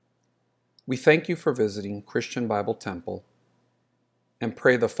We thank you for visiting Christian Bible Temple and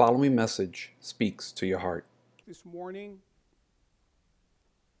pray the following message speaks to your heart. This morning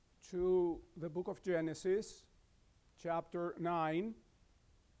to the book of Genesis, chapter 9,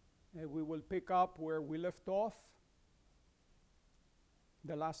 and we will pick up where we left off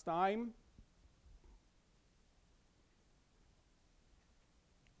the last time.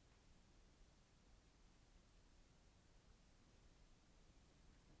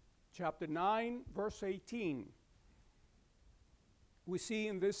 Chapter 9, verse 18. We see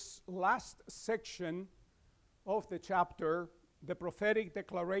in this last section of the chapter the prophetic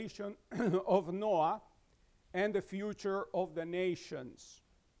declaration of Noah and the future of the nations.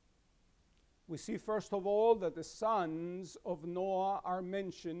 We see first of all that the sons of Noah are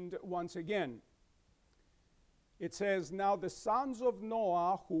mentioned once again. It says, "Now the sons of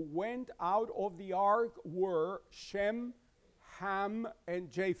Noah who went out of the ark were Shem, Ham, and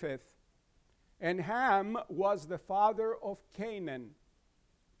Japheth. And Ham was the father of Canaan.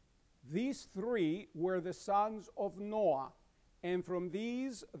 These three were the sons of Noah, and from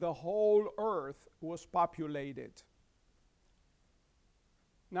these the whole earth was populated."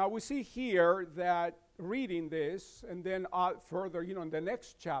 Now we see here that reading this, and then further, in the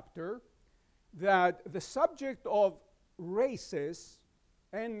next chapter, that the subject of races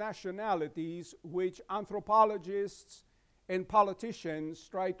and nationalities, which anthropologists and politicians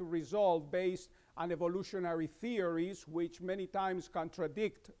try to resolve based on evolutionary theories, which many times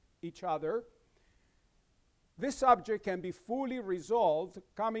contradict each other, this subject can be fully resolved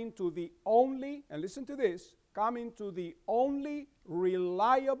coming to the only, and listen to this, coming to the only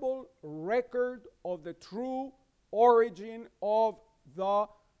reliable record of the true origin of the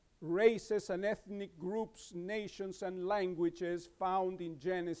races and ethnic groups, nations, and languages found in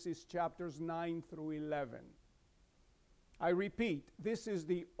Genesis chapters 9 through 11. I repeat, this is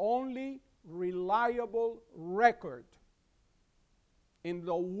the only reliable record in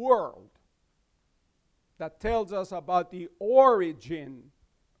the world that tells us about the origin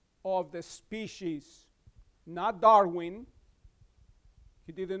of the species. Not Darwin.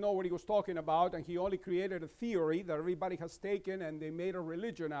 He didn't know what he was talking about, and he only created a theory that everybody has taken and they made a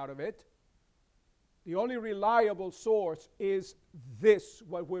religion out of it. The only reliable source is this,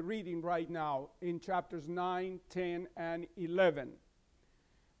 what we're reading right now in chapters 9, 10, and 11.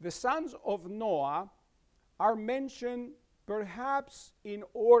 The sons of Noah are mentioned perhaps in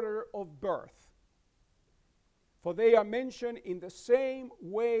order of birth, for they are mentioned in the same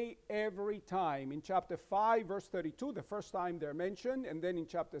way every time. In chapter 5, verse 32, the first time they're mentioned, and then in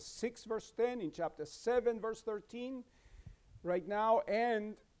chapter 6, verse 10, in chapter 7, verse 13, right now,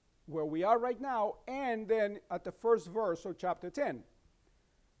 and where we are right now, and then at the first verse of chapter 10.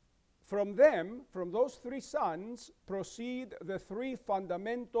 From them, from those three sons, proceed the three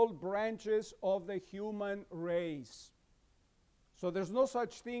fundamental branches of the human race. So there's no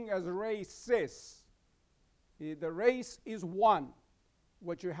such thing as races. The race is one.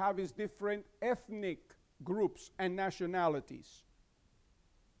 What you have is different ethnic groups and nationalities.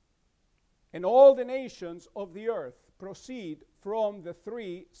 And all the nations of the earth proceed from the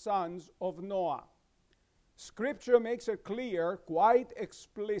three sons of Noah. Scripture makes it clear quite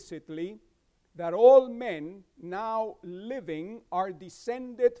explicitly that all men now living are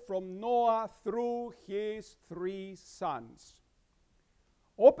descended from Noah through his three sons.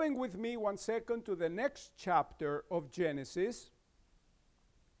 Open with me 1 second to the next chapter of Genesis,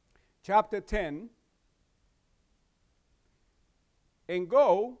 chapter 10, and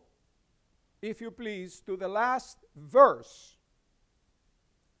go, if you please, to the last verse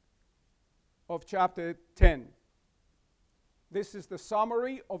of chapter 10. This is the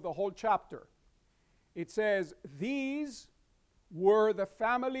summary of the whole chapter. It says, "These were the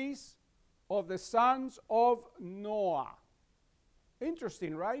families of the sons of Noah."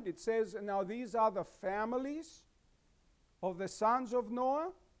 Interesting, right? It says, now these are the families of the sons of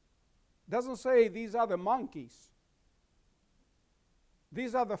Noah. Doesn't say these are the monkeys.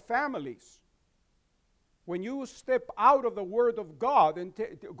 These are the families. When you step out of the Word of God and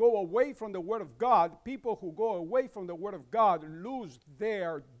go away from the Word of God, people who go away from the Word of God lose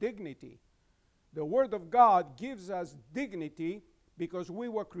their dignity. The Word of God gives us dignity because we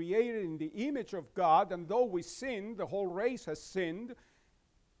were created in the image of God, and though we sinned, the whole race has sinned,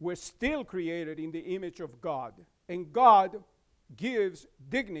 we're still created in the image of God. And God gives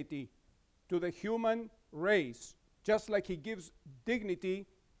dignity to the human race, just like He gives dignity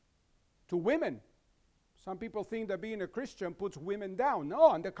to women. Some people think that being a Christian puts women down. No,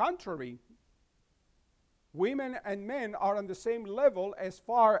 on the contrary. Women and men are on the same level as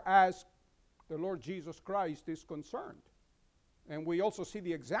far as the Lord Jesus Christ is concerned. And we also see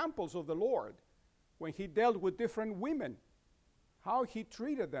the examples of the Lord when he dealt with different women, how he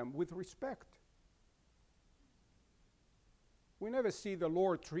treated them with respect. We never see the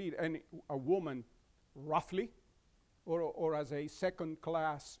Lord treat a woman roughly or as a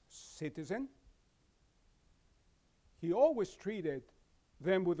second-class citizen. He always treated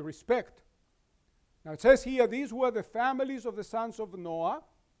them with respect. Now it says here, these were the families of the sons of Noah,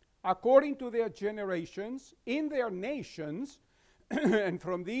 according to their generations, in their nations, and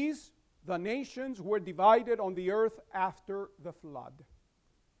from these the nations were divided on the earth after the flood.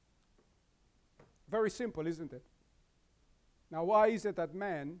 Very simple, isn't it? Now, why is it that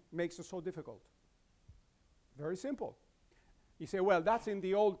man makes it so difficult? Very simple. You say, well, that's in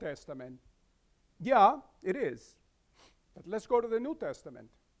the Old Testament. Yeah, it is. But let's go to the New Testament,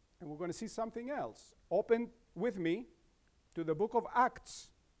 and we're going to see something else. Open with me to the book of Acts.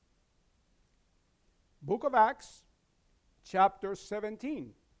 Book of Acts, chapter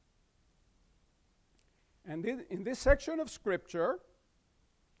 17. And in this section of Scripture,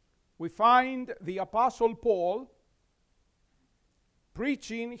 we find the Apostle Paul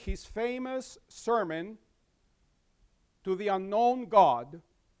preaching his famous sermon to the unknown God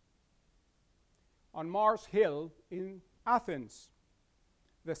on Mars Hill in Athens,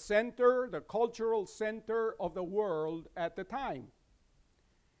 the cultural center of the world at the time.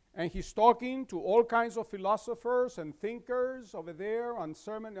 And he's talking to all kinds of philosophers and thinkers over there on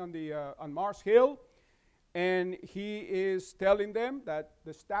Mars Hill. And he is telling them that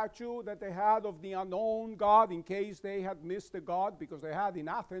the statue that they had of the unknown God, in case they had missed the God, because they had in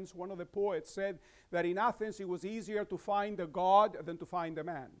Athens, one of the poets said that in Athens it was easier to find a God than to find a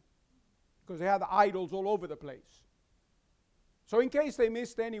man, because they had idols all over the place. So in case they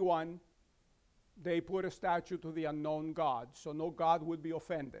missed anyone, they put a statue to the unknown God, so no God would be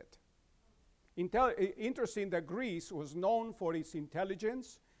offended. Interesting that Greece was known for its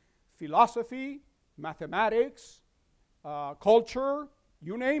intelligence, philosophy, mathematics, culture,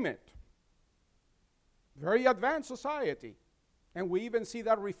 you name it. Very advanced society. And we even see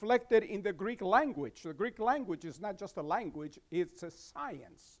that reflected in the Greek language. The Greek language is not just a language, it's a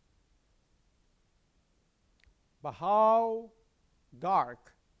science. But how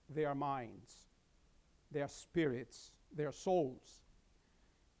dark their minds, their spirits, their souls,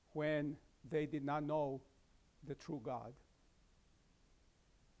 when they did not know the true God.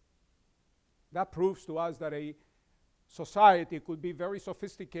 That proves to us that a society could be very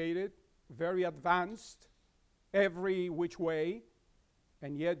sophisticated, very advanced, every which way,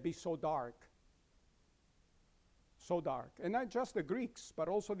 and yet be so dark. So dark. And not just the Greeks, but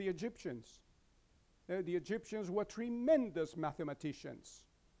also the Egyptians. The Egyptians were tremendous mathematicians,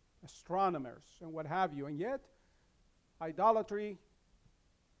 astronomers, and what have you. And yet, idolatry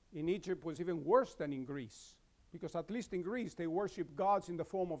in Egypt was even worse than in Greece. Because at least in Greece, they worshiped gods in the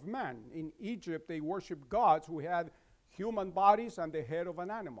form of man. In Egypt, they worshiped gods who had human bodies and the head of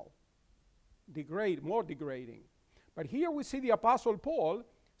an animal. More degrading. But here we see the Apostle Paul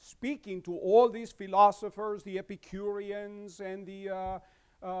speaking to all these philosophers, the Epicureans and the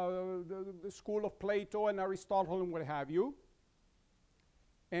school of Plato and Aristotle and what have you.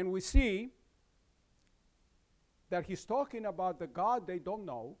 And we see that he's talking about the God they don't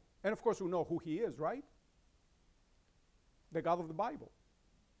know. And of course, we know who he is, right? The God of the Bible.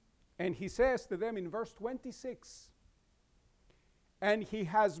 And he says to them in verse 26, and he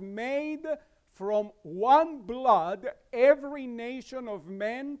has made from one blood every nation of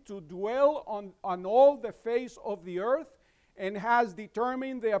men to dwell on all the face of the earth, and has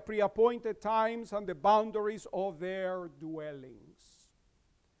determined their pre-appointed times and the boundaries of their dwellings.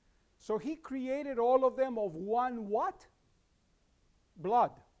 So he created all of them of one what?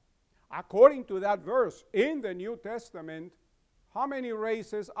 Blood. According to that verse in the New Testament, how many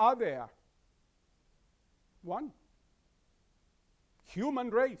races are there? One. Human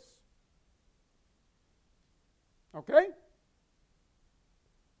race. Okay?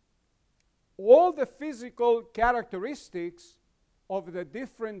 All the physical characteristics of the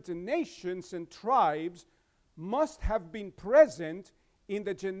different nations and tribes must have been present in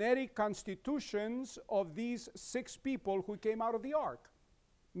the genetic constitutions of these 6 people who came out of the ark,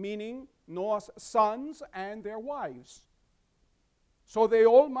 meaning Noah's sons and their wives. So they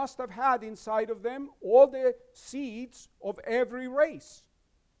all must have had inside of them all the seeds of every race,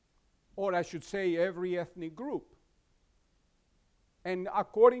 or I should say every ethnic group. And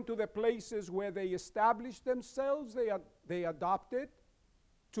according to the places where they established themselves, they adopted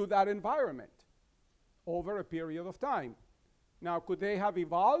to that environment over a period of time. Now, could they have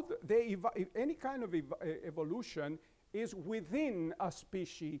evolved? Any kind of evolution is within a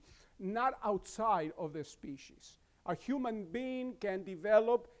species, not outside of the species. a human being can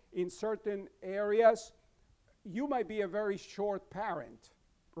develop in certain areas. You might be a very short parent,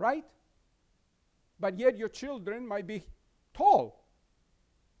 right? But yet your children might be tall.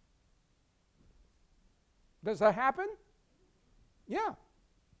 Does that happen? Yeah.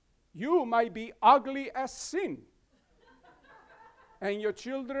 You might be ugly as sin. And your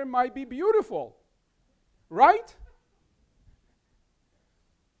children might be beautiful. Right?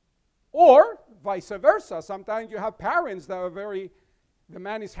 Or vice versa. Sometimes you have parents that are the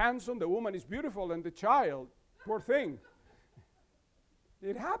man is handsome, the woman is beautiful, and the child, poor thing.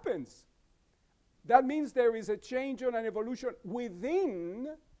 It happens. That means there is a change and an evolution within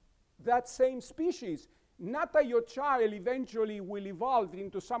that same species. Not that your child eventually will evolve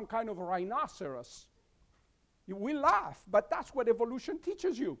into some kind of rhinoceros. You will laugh, but that's what evolution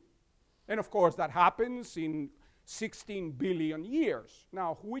teaches you. And of course, that happens in 16 billion years.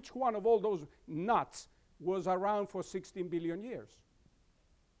 Now, which one of all those nuts was around for 16 billion years?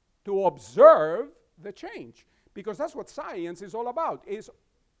 To observe the change. Because that's what science is all about, is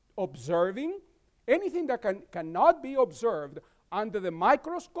observing anything that cannot be observed under the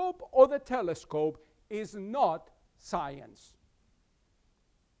microscope or the telescope is not science.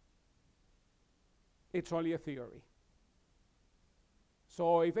 It's only a theory.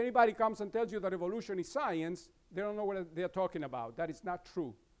 So if anybody comes and tells you that evolution is science, they don't know what they're talking about. That is not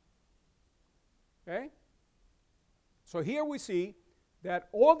true. Okay? So here we see that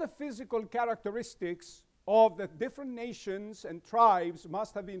all the physical characteristics of the different nations and tribes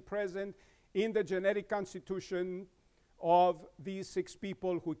must have been present in the genetic constitution of these 6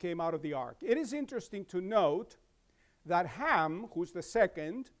 people who came out of the ark. It is interesting to note that Ham, who's the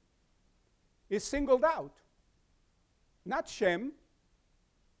second, is singled out. Not Shem,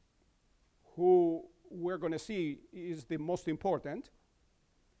 who we're going to see is the most important,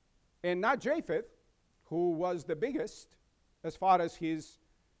 and not Japheth, who was the biggest as far as his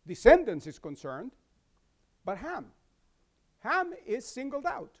descendants is concerned, but Ham. Ham is singled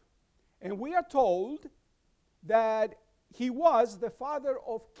out. And we are told that he was the father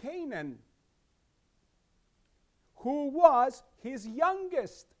of Canaan, who was his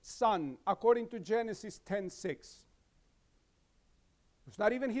youngest son, according to Genesis 10:6. It's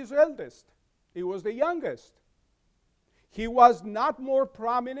not even his eldest. He was the youngest. He was not more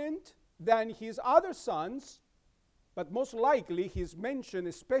prominent than his other sons, but most likely he's mentioned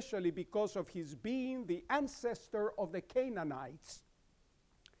especially because of his being the ancestor of the Canaanites,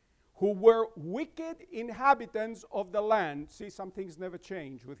 who were wicked inhabitants of the land. See, some things never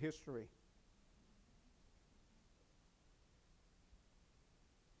change with history.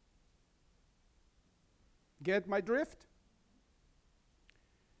 Get my drift?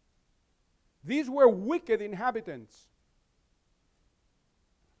 These were wicked inhabitants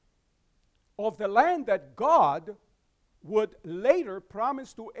of the land that God would later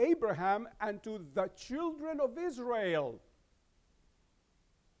promise to Abraham and to the children of Israel.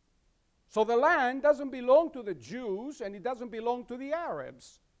 So the land doesn't belong to the Jews and it doesn't belong to the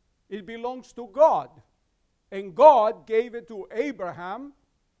Arabs. It belongs to God. And God gave it to Abraham,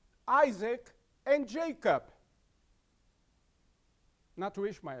 Isaac, and Jacob. Not to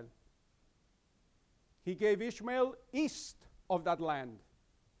Ishmael. He gave Ishmael east of that land.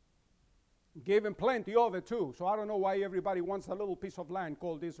 Gave him plenty of it too. So I don't know why everybody wants a little piece of land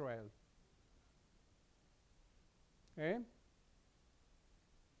called Israel. Okay?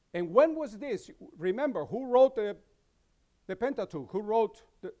 And when was this? Remember, who wrote the Pentateuch? Who wrote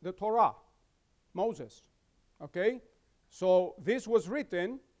the Torah? Moses. Okay? So this was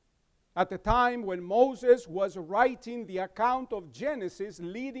written at the time when Moses was writing the account of Genesis,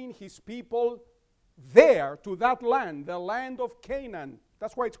 leading his people there to that land, the land of Canaan.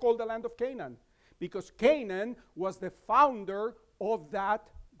 That's why it's called the land of Canaan, because Canaan was the founder of that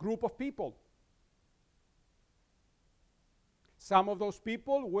group of people. Some of those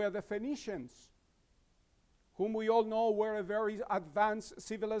people were the Phoenicians, whom we all know were a very advanced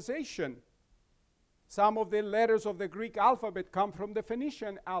civilization. Some of the letters of the Greek alphabet come from the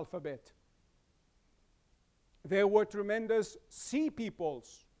Phoenician alphabet. There were tremendous sea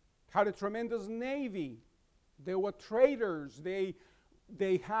peoples, had a tremendous navy. They were traders. They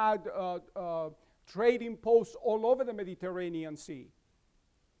had trading posts all over the Mediterranean Sea.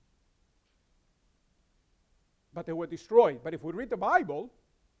 But they were destroyed. But if we read the Bible,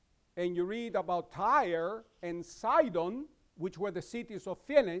 and you read about Tyre and Sidon, which were the cities of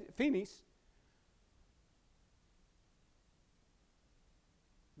Phoenice,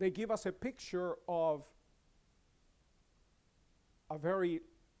 they give us a picture of a very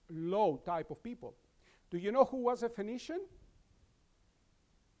low type of people. Do you know who was a Phoenician?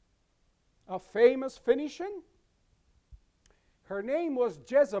 A famous Phoenician? Her name was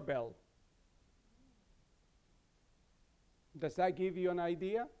Jezebel. Does that give you an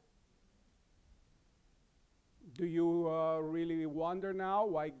idea? Do you really wonder now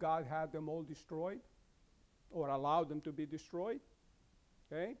why God had them all destroyed or allowed them to be destroyed?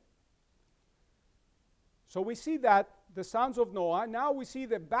 Okay? So we see that the sons of Noah. Now we see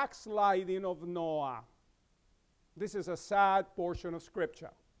the backsliding of Noah. This is a sad portion of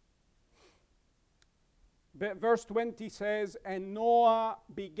Scripture. Verse 20 says, "And Noah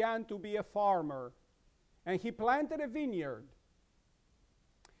began to be a farmer, and he planted a vineyard.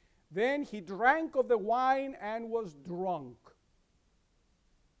 Then he drank of the wine and was drunk,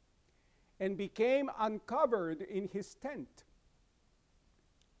 and became uncovered in his tent.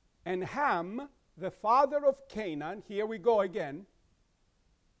 And Ham, the father of Canaan," here we go again.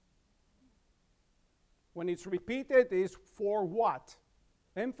 When it's repeated, is for what?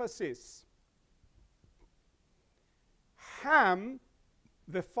 Emphasis. Ham,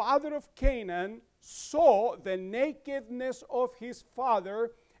 the father of Canaan, saw the nakedness of his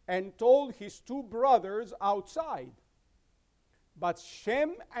father and told his two brothers outside. But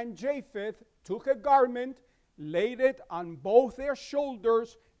Shem and Japheth took a garment, laid it on both their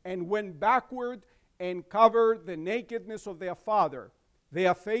shoulders, and went backward and covered the nakedness of their father.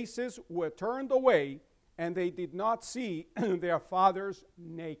 Their faces were turned away, and they did not see their father's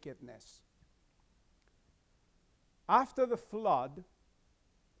nakedness. After the flood,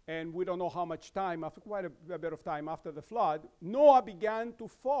 and we don't know how much time, after quite a bit of time after the flood, Noah began to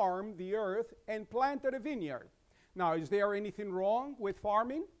farm the earth and planted a vineyard. Now, is there anything wrong with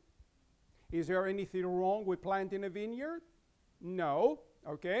farming? Is there anything wrong with planting a vineyard? No,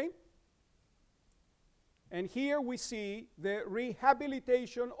 okay? And here we see the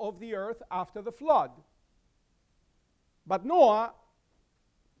rehabilitation of the earth after the flood. But Noah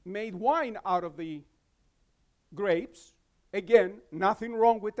made wine out of the grapes. Again, nothing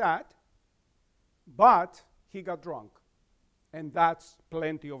wrong with that. But he got drunk. And that's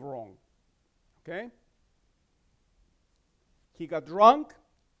plenty of wrong. Okay? He got drunk,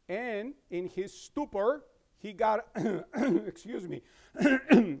 and in his stupor, he got,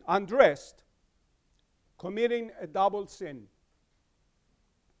 undressed, committing a double sin.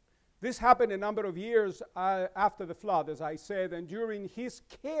 This happened a number of years after the flood, as I said, and during his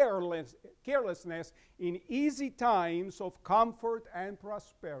carelessness in easy times of comfort and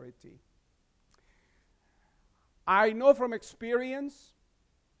prosperity. I know from experience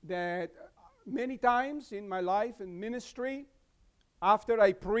that many times in my life and ministry, after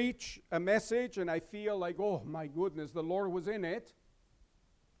I preach a message and I feel like, oh my goodness, the Lord was in it,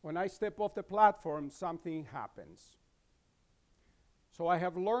 when I step off the platform, something happens. So I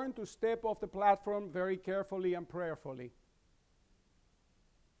have learned to step off the platform very carefully and prayerfully.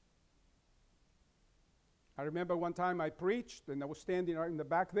 I remember one time I preached, and I was standing right in the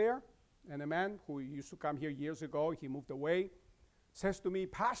back there, and a man who used to come here years ago, he moved away, says to me,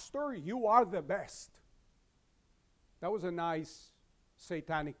 "Pastor, you are the best." That was a nice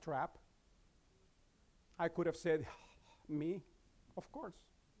satanic trap. I could have said, "Me? Of course."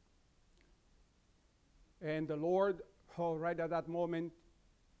 And the Lord, right at that moment,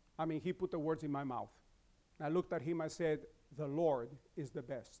 he put the words in my mouth. I looked at him, I said, "The Lord is the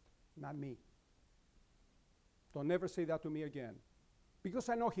best, not me. Don't ever say that to me again." Because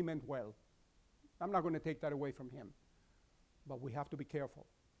I know he meant well. I'm not going to take that away from him. But we have to be careful.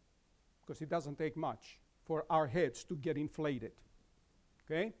 Because it doesn't take much for our heads to get inflated.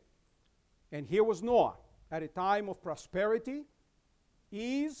 Okay? And here was Noah at a time of prosperity,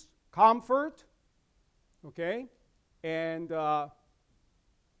 ease, comfort. Okay? And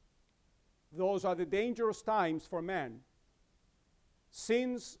those are the dangerous times for man.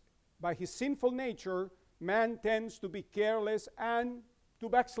 Since by his sinful nature, man tends to be careless and to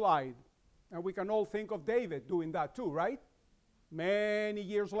backslide. And we can all think of David doing that too, right? Many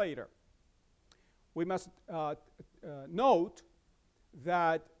years later. We must note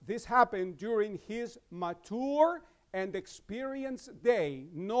that this happened during his mature and experienced day.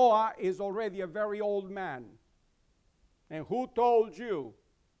 Noah is already a very old man. And who told you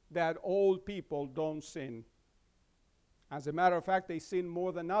that old people don't sin? As a matter of fact, they sin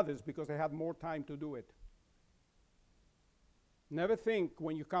more than others because they have more time to do it. Never think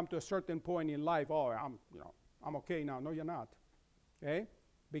when you come to a certain point in life, oh, I'm okay now. No, you're not. Okay?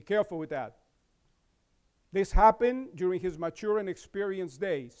 Be careful with that. This happened during his mature and experienced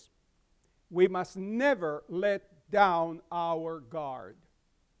days. We must never let down our guard.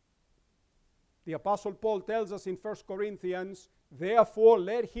 The Apostle Paul tells us in 1 Corinthians, "Therefore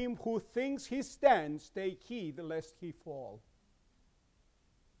let him who thinks he stands take heed lest he fall."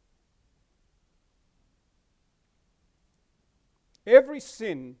 Every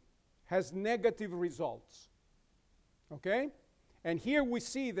sin has negative results. Okay? And here we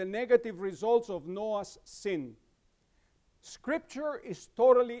see the negative results of Noah's sin. Scripture is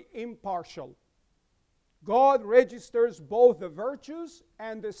totally impartial. God registers both the virtues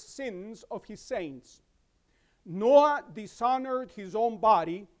and the sins of his saints. Noah dishonored his own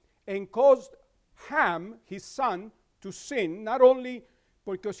body and caused Ham, his son, to sin, not only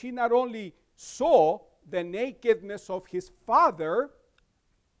because he not only saw the nakedness of his father,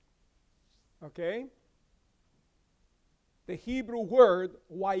 okay? The Hebrew word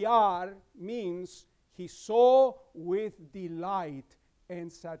wayar means he saw with delight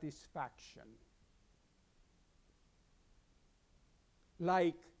and satisfaction.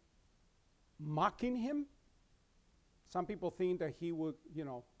 Like mocking him. Some people think that he would,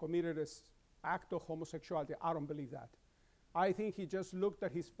 committed this act of homosexuality. I don't believe that. I think he just looked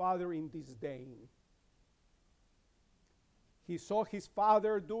at his father in disdain. He saw his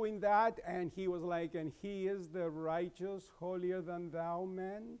father doing that, and he was like, and he is the righteous, holier than thou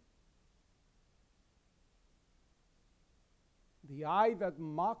man. The eye that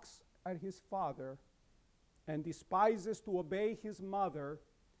mocks at his father and despises to obey his mother,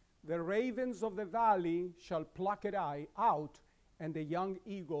 the ravens of the valley shall pluck it out, and the young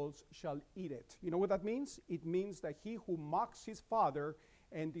eagles shall eat it. You know what that means? It means that he who mocks his father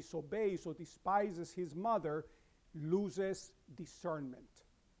and disobeys or despises his mother loses discernment.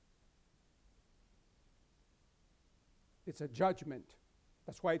 It's a judgment.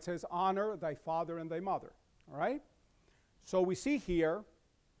 That's why it says, honor thy father and thy mother. All right? So we see here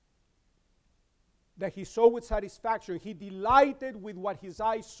that he saw with satisfaction. He delighted with what his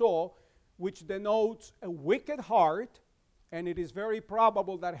eyes saw, which denotes a wicked heart, and it is very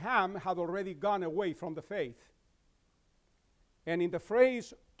probable that Ham had already gone away from the faith. And in the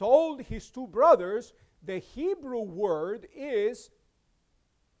phrase, told his two brothers, the Hebrew word is,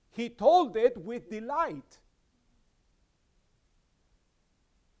 he told it with delight.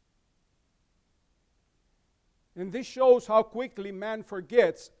 And this shows how quickly man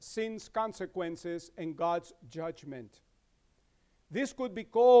forgets sin's consequences and God's judgment. This could be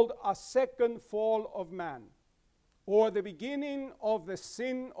called a second fall of man, or the beginning of the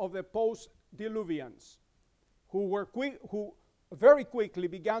sin of the post-diluvians, who very quickly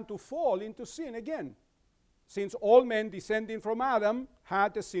began to fall into sin again, since all men descending from Adam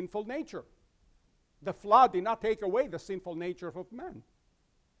had a sinful nature. The flood did not take away the sinful nature of man.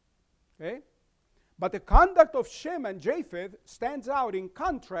 Okay? But the conduct of Shem and Japheth stands out in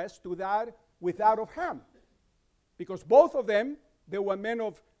contrast to that with that of Ham. Because both of them, they were men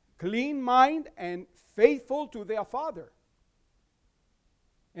of clean mind and faithful to their father.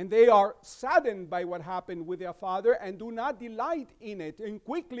 And they are saddened by what happened with their father and do not delight in it. And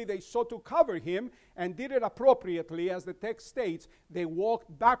quickly they sought to cover him and did it appropriately, as the text states. They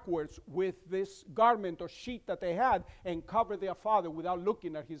walked backwards with this garment or sheet that they had and covered their father without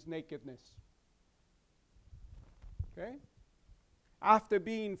looking at his nakedness. Okay? After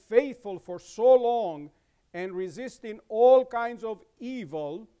being faithful for so long and resisting all kinds of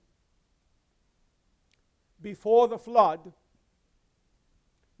evil before the flood,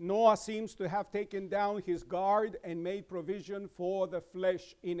 Noah seems to have taken down his guard and made provision for the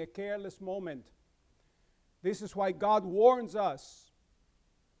flesh in a careless moment. This is why God warns us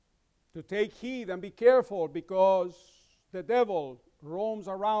to take heed and be careful, because the devil roams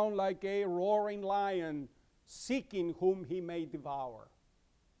around like a roaring lion, seeking whom he may devour.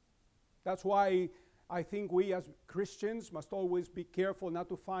 That's why I think we as Christians must always be careful not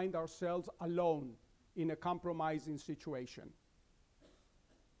to find ourselves alone in a compromising situation.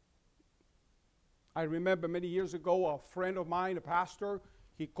 I remember many years ago, a friend of mine, a pastor,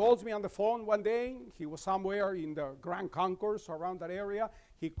 he calls me on the phone one day. He was somewhere in the Grand Concourse, around that area.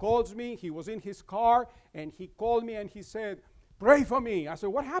 He calls me. He was in his car, and he called me, and he said, pray for me. I said,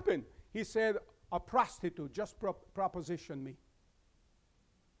 what happened? He said, a prostitute just propositioned me.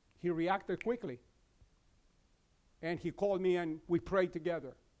 He reacted quickly. And he called me, and we prayed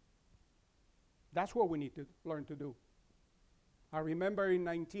together. That's what we need to learn to do. I remember in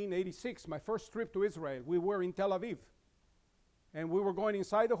 1986, my first trip to Israel, we were in Tel Aviv. And we were going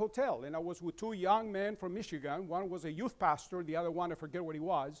inside the hotel, and I was with two young men from Michigan. One was a youth pastor, the other one, I forget what he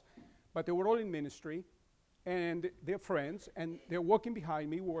was, but they were all in ministry, and they're friends, and they're walking behind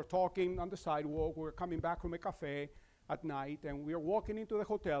me. We were talking on the sidewalk. We were coming back from a cafe at night, and we were walking into the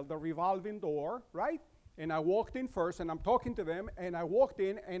hotel, the revolving door, right? And I walked in first, and I'm talking to them, and I walked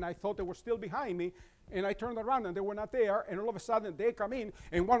in, and I thought they were still behind me, and I turned around, and they were not there, and all of a sudden they come in,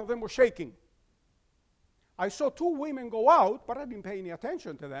 and one of them was shaking. I saw two women go out, but I didn't pay any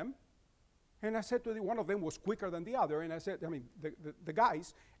attention to them. And I said to one of them was quicker than the other, and I said, the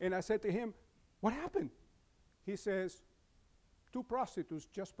guys, and I said to him, what happened? He says, 2 prostitutes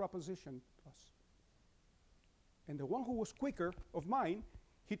just propositioned us. And the one who was quicker of mine,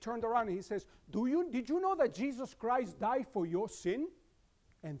 he turned around and he says, did you know that Jesus Christ died for your sin?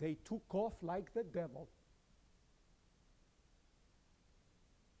 And they took off like the devil.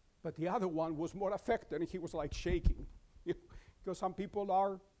 But the other one was more affected, and he was like shaking. Because some people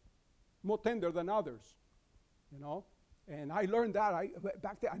are more tender than others, And I learned that.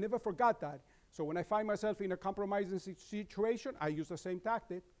 Back then, I never forgot that. So when I find myself in a compromising situation, I use the same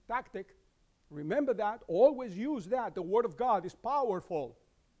tactic. Remember that. Always use that. The Word of God is powerful.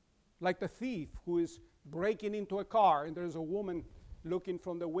 Like the thief who is breaking into a car, and there's a woman looking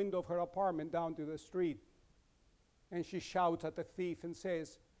from the window of her apartment down to the street. And she shouts at the thief and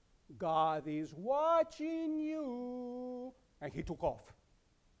says, God is watching you. And he took off.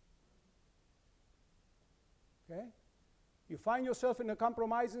 Okay? You find yourself in a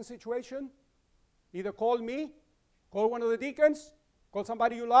compromising situation, either call me, call one of the deacons, call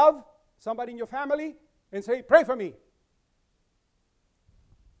somebody you love, somebody in your family, and say, pray for me.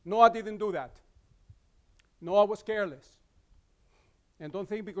 Noah didn't do that. Noah was careless. And don't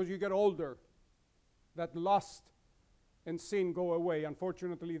think because you get older that lust and sin go away.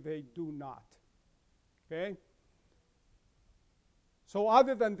 Unfortunately, they do not. Okay? So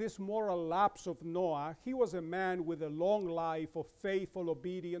other than this moral lapse of Noah, he was a man with a long life of faithful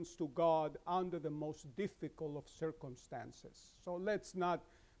obedience to God under the most difficult of circumstances. So let's not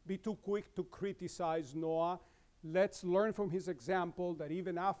be too quick to criticize Noah. Let's learn from his example that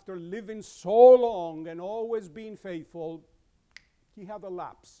even after living so long and always being faithful, he had a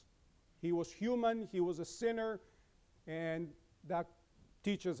lapse. He was human, he was a sinner, and that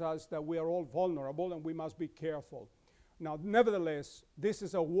teaches us that we are all vulnerable and we must be careful. Now, nevertheless, this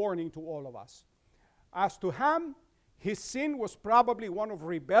is a warning to all of us. As to Ham, his sin was probably one of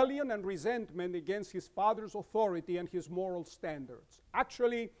rebellion and resentment against his father's authority and his moral standards.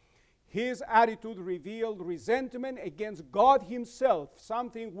 Actually, his attitude revealed resentment against God himself,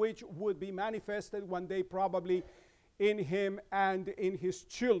 something which would be manifested one day probably in him and in his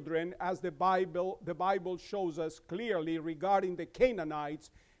children, as the Bible shows us clearly regarding the Canaanites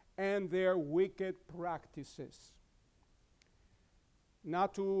and their wicked practices.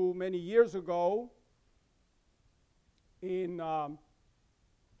 Not too many years ago, in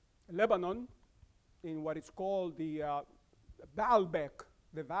Lebanon, in what is called the Baalbek,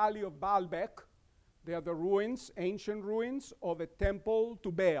 the Valley of Baalbek, they are the ruins, ancient ruins of a temple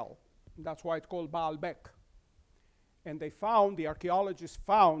to Baal. That's why it's called Baalbek. And the archaeologists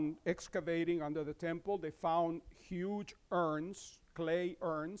found, excavating under the temple, they found huge urns, clay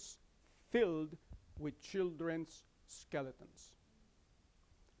urns, filled with children's skeletons.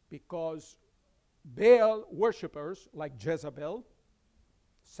 Because Baal worshippers, like Jezebel,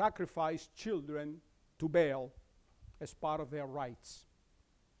 sacrificed children to Baal as part of their rites.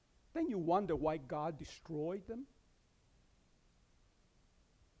 Then you wonder why God destroyed them.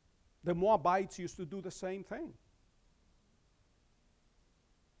 The Moabites used to do the same thing.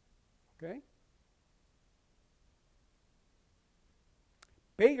 Okay?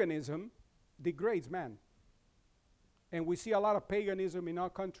 Paganism degrades man. And we see a lot of paganism in our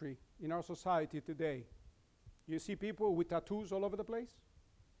country, in our society today. You see people with tattoos all over the place.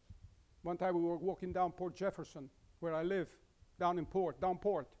 One time we were walking down Port Jefferson, where I live, down Port.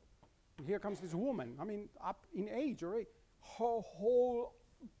 And here comes this woman, up in age already. Her whole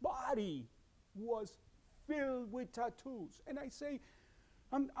body was filled with tattoos. And I say,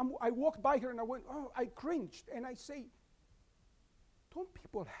 I walked by her and I went, I cringed. And I say, don't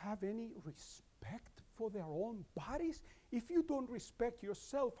people have any respect for their own bodies? If you don't respect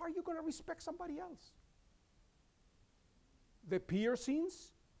yourself, how are you going to respect somebody else? The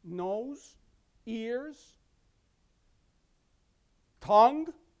piercings, nose, ears, tongue,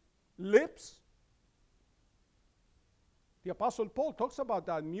 lips. The Apostle Paul talks about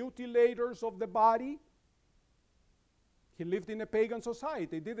that, mutilators of the body. He lived in a pagan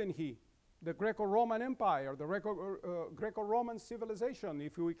society, didn't he? The Greco-Roman Empire, the Greco-Roman civilization,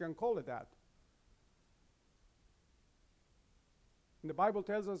 if we can call it that. And the Bible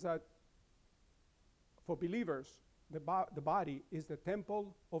tells us that for believers, the body is the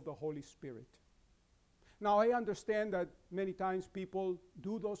temple of the Holy Spirit. Now, I understand that many times people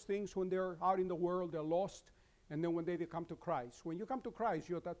do those things when they're out in the world, they're lost, and then when they come to Christ. When you come to Christ,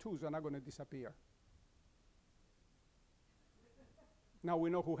 your tattoos are not going to disappear. Now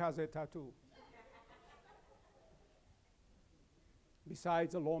we know who has a tattoo.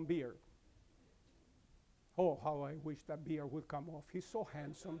 Besides a long beard. Oh, how I wish that beard would come off. He's so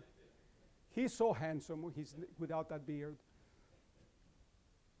handsome. He's so handsome. He's without that beard.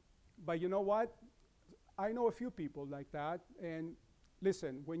 But you know what? I know a few people like that. And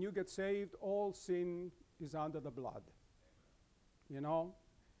listen, when you get saved, all sin is under the blood. You know?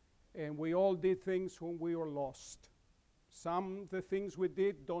 And we all did things when we were lost. Some of the things we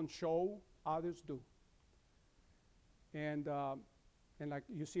did don't show, others do. And like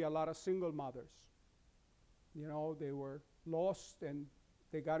you see a lot of single mothers. You know, they were lost and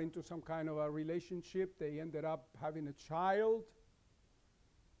they got into some kind of a relationship. They ended up having a child.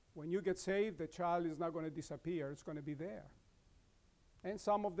 When you get saved, the child is not going to disappear. It's going to be there. And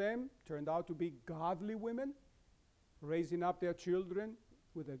some of them turned out to be godly women, raising up their children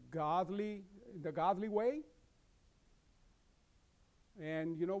with the godly way.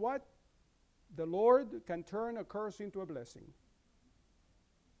 And you know what? The Lord can turn a curse into a blessing.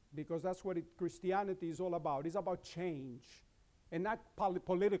 Because that's what Christianity is all about. It's about change. And not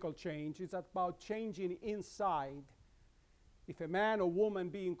political change. It's about changing inside. If a man or woman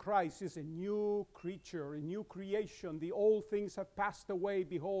be in Christ is a new creature, a new creation, the old things have passed away.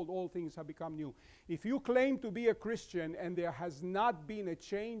 Behold, all things have become new. If you claim to be a Christian and there has not been a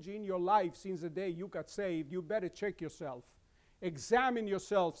change in your life since the day you got saved, you better check yourself. Examine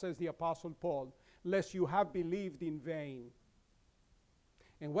yourself, says the Apostle Paul, lest you have believed in vain.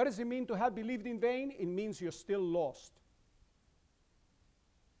 And what does it mean to have believed in vain? It means you're still lost.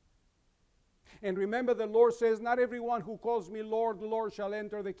 And remember, the Lord says, not everyone who calls me Lord, Lord shall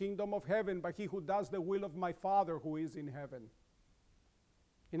enter the kingdom of heaven, but he who does the will of my Father who is in heaven.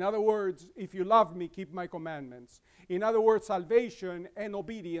 In other words, if you love me, keep my commandments. In other words, salvation and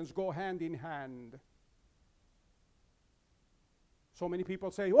obedience go hand in hand. So many people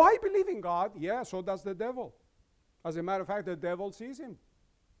say, oh, I believe in God. Yeah, so does the devil. As a matter of fact, the devil sees him.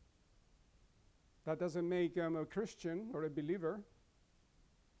 That doesn't make him a Christian or a believer.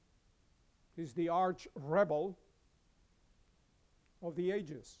 He's the arch rebel of the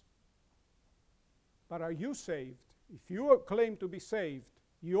ages. But are you saved? If you claim to be saved,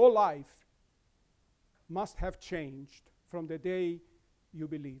 your life must have changed from the day you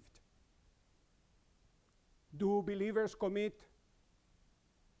believed. Do believers commit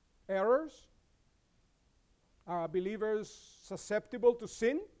errors? Are believers susceptible to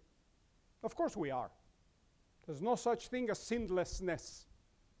sin? Of course we are. There's no such thing as sinlessness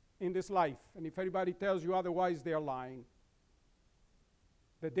in this life. And if anybody tells you otherwise, they're lying.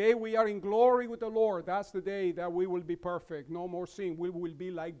 The day we are in glory with the Lord, that's the day that we will be perfect. No more sin. We will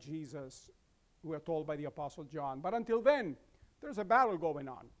be like Jesus, we are told by the Apostle John. But until then, there's a battle going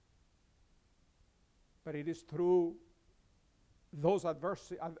on. But it is through those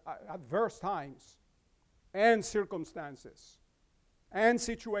adverse times and circumstances and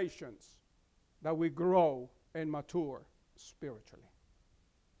situations that we grow and mature spiritually.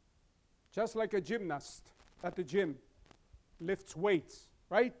 Just like a gymnast at the gym lifts weights,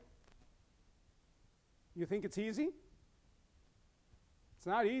 right? You think it's easy? It's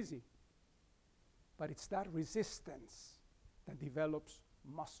not easy. But it's that resistance that develops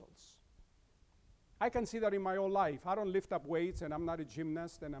muscles. I can see that in my own life. I don't lift up weights, and I'm not a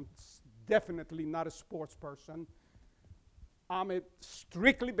gymnast, and I'm definitely not a sports person. I'm a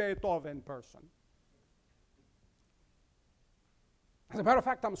strictly Beethoven person. As a matter of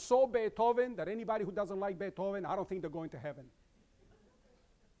fact, I'm so Beethoven that anybody who doesn't like Beethoven, I don't think they're going to heaven.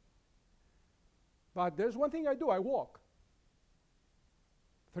 But there's one thing I do. I walk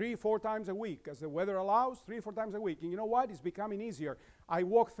 3-4 times a week. As the weather allows, 3-4 times a week. And you know what? It's becoming easier. I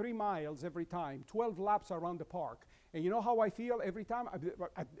walk 3 miles every time, 12 laps around the park. And you know how I feel every time?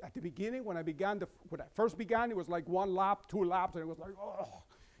 At the beginning, when I first began, it was like 1 lap, 2 laps, and it was like, oh.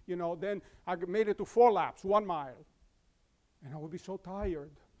 You know, then I made it to 4 laps, 1 mile. And I would be so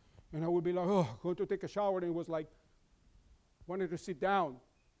tired. And I would be like, oh, going to take a shower. And it was like, wanted to sit down.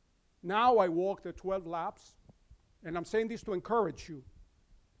 Now I walk the 12 laps. And I'm saying this to encourage you.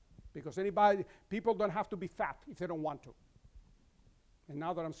 Because people don't have to be fat if they don't want to. And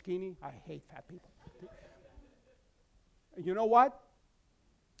now that I'm skinny, I hate fat people. And you know what?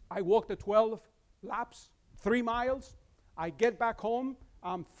 I walk the 12 laps, 3 miles. I get back home.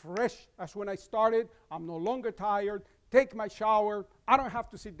 I'm fresh as when I started. I'm no longer tired. Take my shower. I don't have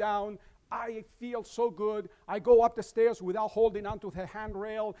to sit down. I feel so good. I go up the stairs without holding onto the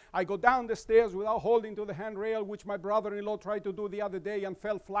handrail. I go down the stairs without holding to the handrail, which my brother-in-law tried to do the other day and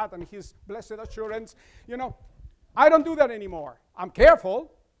fell flat on his blessed assurance. You know, I don't do that anymore. I'm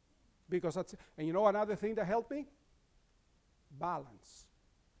careful because and you know another thing that helped me? Balance.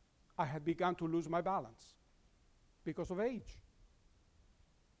 I had begun to lose my balance because of age.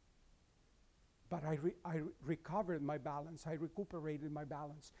 But I recovered my balance. I recuperated my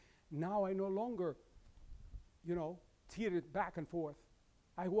balance. Now I no longer, teeter it back and forth.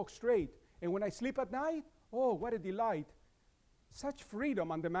 I walk straight. And when I sleep at night, oh, what a delight. Such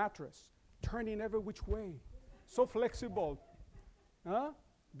freedom on the mattress, turning every which way. So flexible. Huh?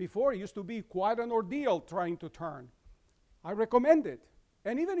 Before, it used to be quite an ordeal trying to turn. I recommend it.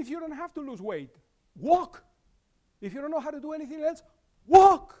 And even if you don't have to lose weight, walk. If you don't know how to do anything else,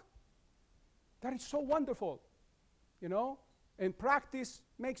 walk. That is so wonderful. And practice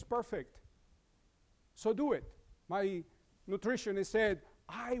makes perfect. So do it. My nutritionist said,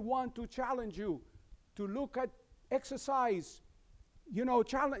 I want to challenge you to look at exercise,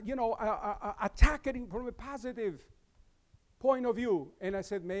 attack it from a positive point of view. And I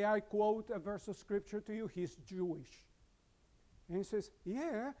said, may I quote a verse of scripture to you? He's Jewish. And he says,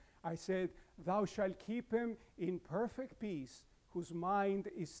 yeah. I said, thou shalt keep him in perfect peace, whose mind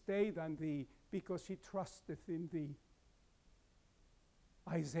is stayed on thee, because he trusteth in thee.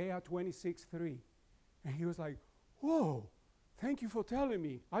 Isaiah 26:3. And he was like, whoa, thank you for telling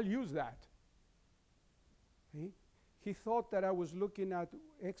me. I'll use that. See? He thought that I was looking at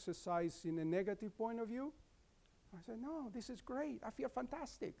exercise in a negative point of view. I said, no, this is great. I feel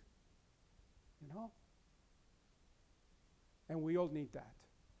fantastic. And we all need that.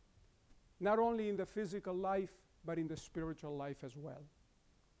 Not only in the physical life, but in the spiritual life as well.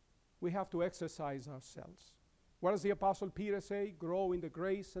 We have to exercise ourselves. What does the Apostle Peter say? Grow in the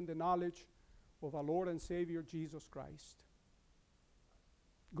grace and the knowledge of our Lord and Savior Jesus Christ.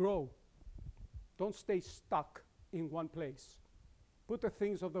 Grow. Don't stay stuck in one place. Put the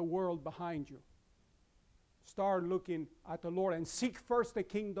things of the world behind you. Start looking at the Lord and seek first the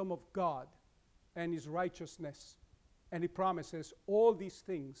kingdom of God and his righteousness. And he promises all these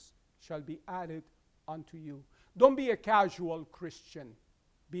things shall be added unto you. Don't be a casual Christian.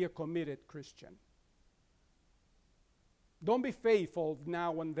 Be a committed Christian. Don't be faithful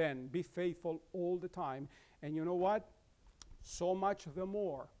now and then. Be faithful all the time. And you know what? So much the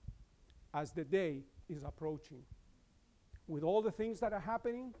more as the day is approaching. With all the things that are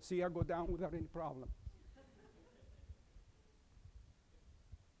happening, see, I go down without any problem.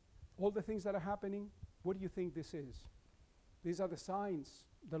 All the things that are happening, what do you think this is? These are the signs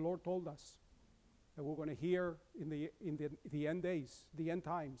the Lord told us that we're going to hear in the end days, the end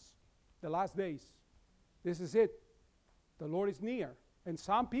times, the last days. This is it. The Lord is near. And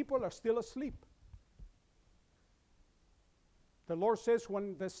some people are still asleep. The Lord says,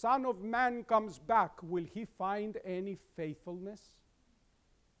 when the Son of Man comes back, will he find any faithfulness?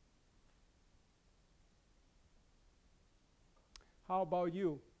 How about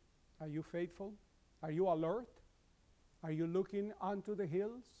you? Are you faithful? Are you alert? Are you looking unto the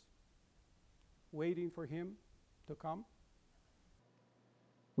hills, waiting for him to come?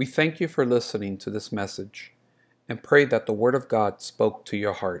 We thank you for listening to this message and pray that the Word of God spoke to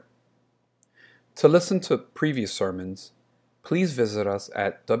your heart. To listen to previous sermons, please visit us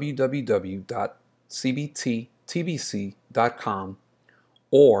at www.cbttbc.com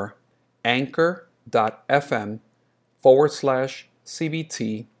or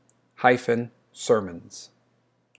anchor.fm/CBT-sermons.